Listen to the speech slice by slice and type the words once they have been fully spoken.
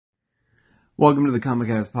Welcome to the Comic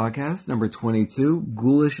Cast Podcast, number 22,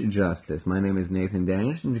 Ghoulish Justice. My name is Nathan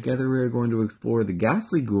Danish, and together we are going to explore the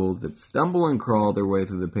ghastly ghouls that stumble and crawl their way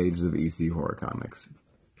through the pages of EC Horror Comics.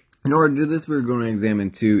 In order to do this, we're going to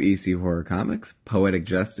examine two EC Horror Comics, Poetic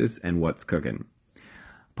Justice and What's Cookin'.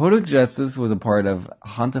 Poetic Justice was a part of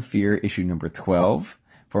Haunt of Fear issue number 12.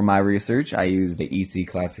 For my research, I used the EC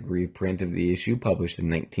Classic reprint of the issue published in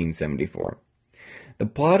 1974. The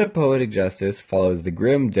plot of Poetic Justice follows the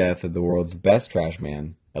grim death of the world's best trash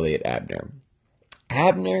man, Elliot Abner.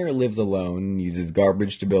 Abner lives alone and uses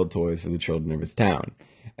garbage to build toys for the children of his town.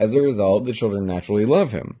 As a result, the children naturally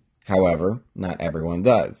love him. However, not everyone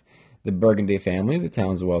does. The Burgundy family, the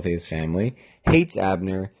town's wealthiest family, hates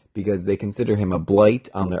Abner because they consider him a blight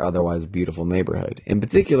on their otherwise beautiful neighborhood. In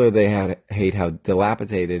particular, they hate how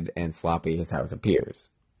dilapidated and sloppy his house appears.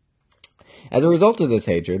 As a result of this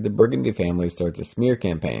hatred, the Burgundy family starts a smear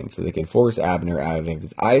campaign so they can force Abner out of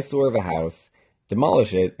his eyesore of a house,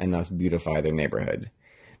 demolish it, and thus beautify their neighborhood.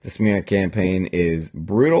 The smear campaign is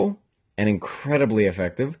brutal and incredibly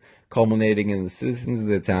effective, culminating in the citizens of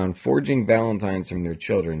the town forging valentines from their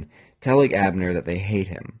children, telling Abner that they hate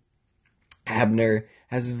him. Abner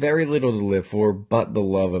has very little to live for but the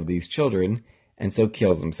love of these children, and so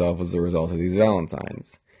kills himself as a result of these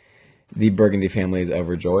valentines. The Burgundy family is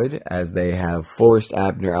overjoyed, as they have forced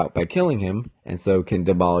Abner out by killing him, and so can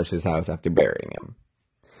demolish his house after burying him.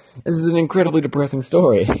 This is an incredibly depressing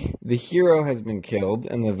story. The hero has been killed,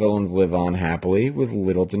 and the villains live on happily, with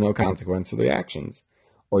little to no consequence for their actions.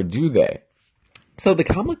 Or do they? So the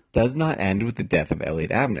comic does not end with the death of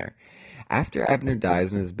Elliot Abner. After Abner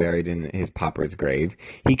dies and is buried in his pauper's grave,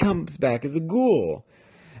 he comes back as a ghoul.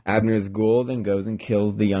 Abner's ghoul then goes and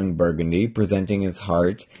kills the young Burgundy, presenting his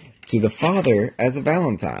heart to the father as a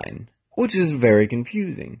valentine, which is very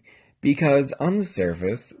confusing, because on the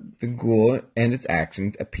surface, the ghoul and its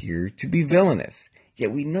actions appear to be villainous,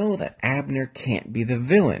 yet we know that Abner can't be the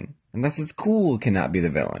villain, and thus his ghoul cannot be the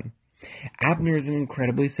villain. Abner is an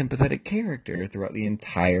incredibly sympathetic character throughout the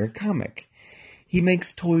entire comic. He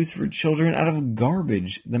makes toys for children out of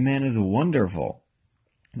garbage. The man is wonderful.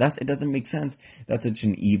 Thus, it doesn't make sense that such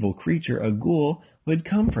an evil creature, a ghoul, would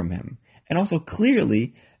come from him. And also,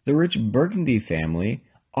 clearly, the rich Burgundy family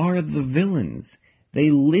are the villains. They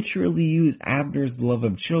literally use Abner's love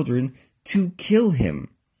of children to kill him.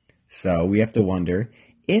 So we have to wonder,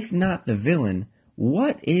 if not the villain,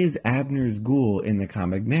 what is Abner's ghoul in the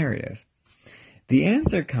comic narrative? The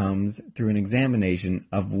answer comes through an examination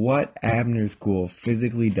of what Abner's ghoul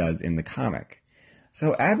physically does in the comic.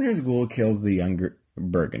 So Abner's ghoul kills the younger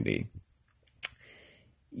Burgundy.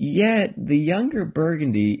 Yet the younger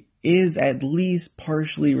Burgundy is at least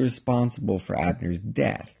partially responsible for Abner's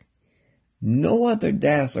death. No other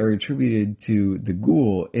deaths are attributed to the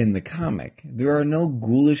ghoul in the comic. There are no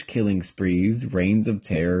ghoulish killing sprees, reigns of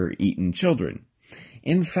terror, eaten children.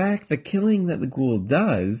 In fact, the killing that the ghoul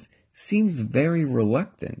does seems very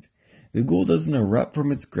reluctant. The ghoul doesn't erupt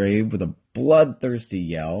from its grave with a bloodthirsty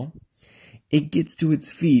yell. It gets to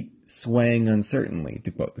its feet, swaying uncertainly,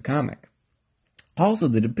 to quote the comic. Also,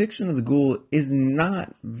 the depiction of the ghoul is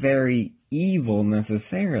not very evil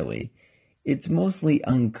necessarily. It's mostly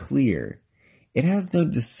unclear. It has no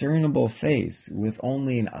discernible face, with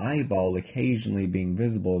only an eyeball occasionally being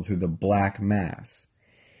visible through the black mass,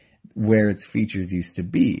 where its features used to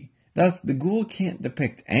be. Thus, the ghoul can't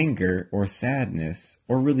depict anger or sadness,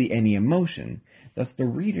 or really any emotion. Thus, the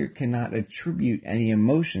reader cannot attribute any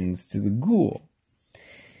emotions to the ghoul.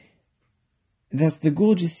 Thus, the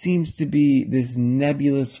ghoul just seems to be this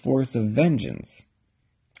nebulous force of vengeance.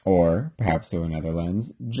 Or, perhaps through another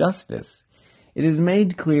lens, justice. It is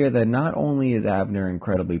made clear that not only is Abner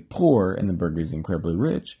incredibly poor and the Burgundys incredibly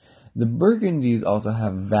rich, the Burgundys also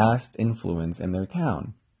have vast influence in their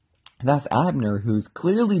town. Thus, Abner, who's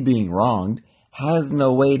clearly being wronged, has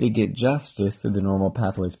no way to get justice through the normal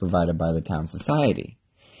pathways provided by the town society.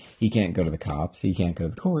 He can't go to the cops, he can't go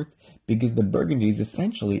to the courts, because the Burgundys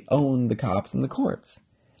essentially own the cops and the courts.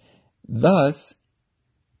 Thus,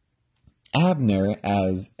 Abner,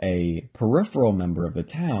 as a peripheral member of the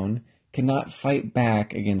town, cannot fight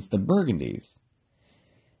back against the Burgundys.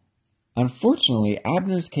 Unfortunately,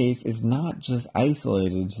 Abner's case is not just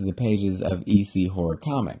isolated to the pages of EC Horror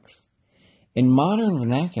Comics. In modern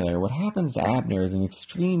vernacular, what happens to Abner is an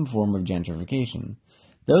extreme form of gentrification.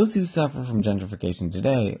 Those who suffer from gentrification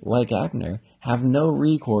today, like Abner, have no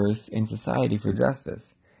recourse in society for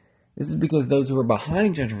justice. This is because those who are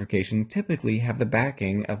behind gentrification typically have the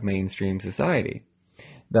backing of mainstream society.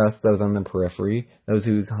 Thus, those on the periphery, those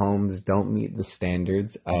whose homes don't meet the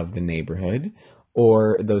standards of the neighborhood,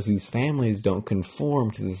 or those whose families don't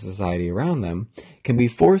conform to the society around them, can be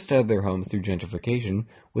forced out of their homes through gentrification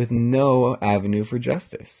with no avenue for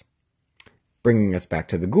justice. Bringing us back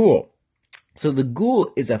to the ghoul. So the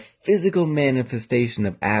ghoul is a physical manifestation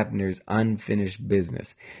of Abner's unfinished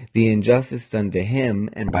business, the injustice done to him,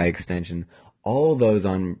 and by extension, all those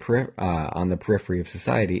on the periphery of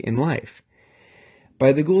society in life.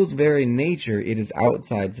 By the ghoul's very nature, it is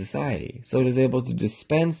outside society, so it is able to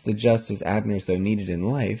dispense the justice Abner so needed in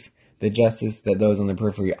life, the justice that those on the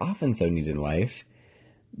periphery often so need in life,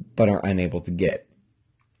 but are unable to get.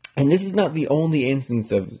 And this is not the only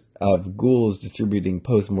instance of ghouls distributing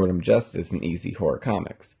post-mortem justice in EC Horror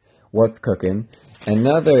Comics. What's Cookin',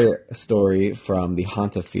 another story from the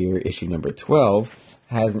Haunt of Fear, issue number 12,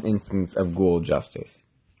 has an instance of ghoul justice.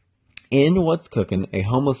 In What's Cookin', a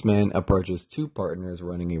homeless man approaches two partners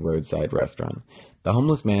running a roadside restaurant. The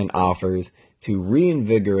homeless man offers to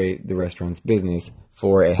reinvigorate the restaurant's business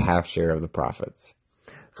for a half share of the profits.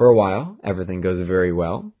 For a while, everything goes very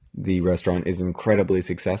well. The restaurant is incredibly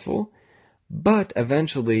successful, but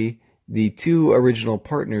eventually the two original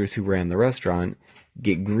partners who ran the restaurant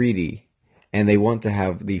get greedy, and they want to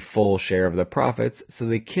have the full share of the profits, so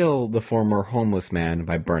they kill the former homeless man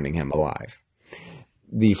by burning him alive.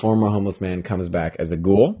 The former homeless man comes back as a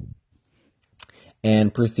ghoul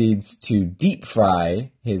and proceeds to deep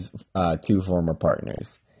fry his two former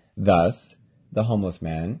partners. Thus, the homeless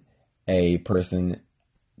man, a person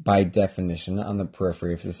by definition on the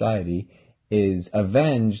periphery of society, is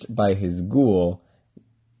avenged by his ghoul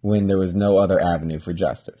when there was no other avenue for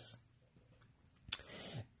justice.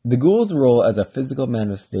 The ghoul's role as a physical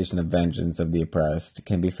manifestation of vengeance of the oppressed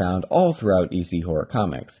can be found all throughout EC Horror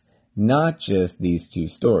Comics, not just these two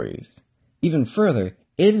stories. Even further,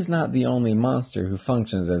 it is not the only monster who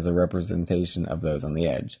functions as a representation of those on the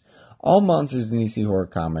edge. All monsters in EC Horror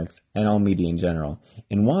Comics, and all media in general,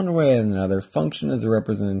 in one way or another function as a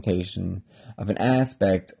representation of an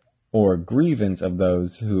aspect or grievance of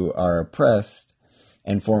those who are oppressed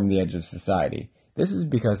and form the edge of society. This is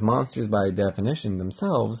because monsters by definition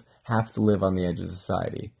themselves have to live on the edge of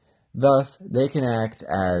society. Thus, they can act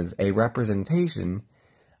as a representation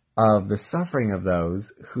of the suffering of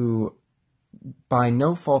those who, by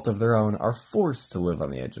no fault of their own, are forced to live on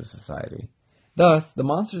the edge of society. Thus, the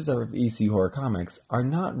monsters of EC Horror Comics are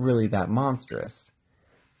not really that monstrous.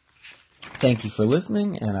 Thank you for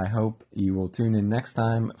listening, and I hope you will tune in next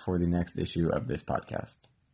time for the next issue of this podcast.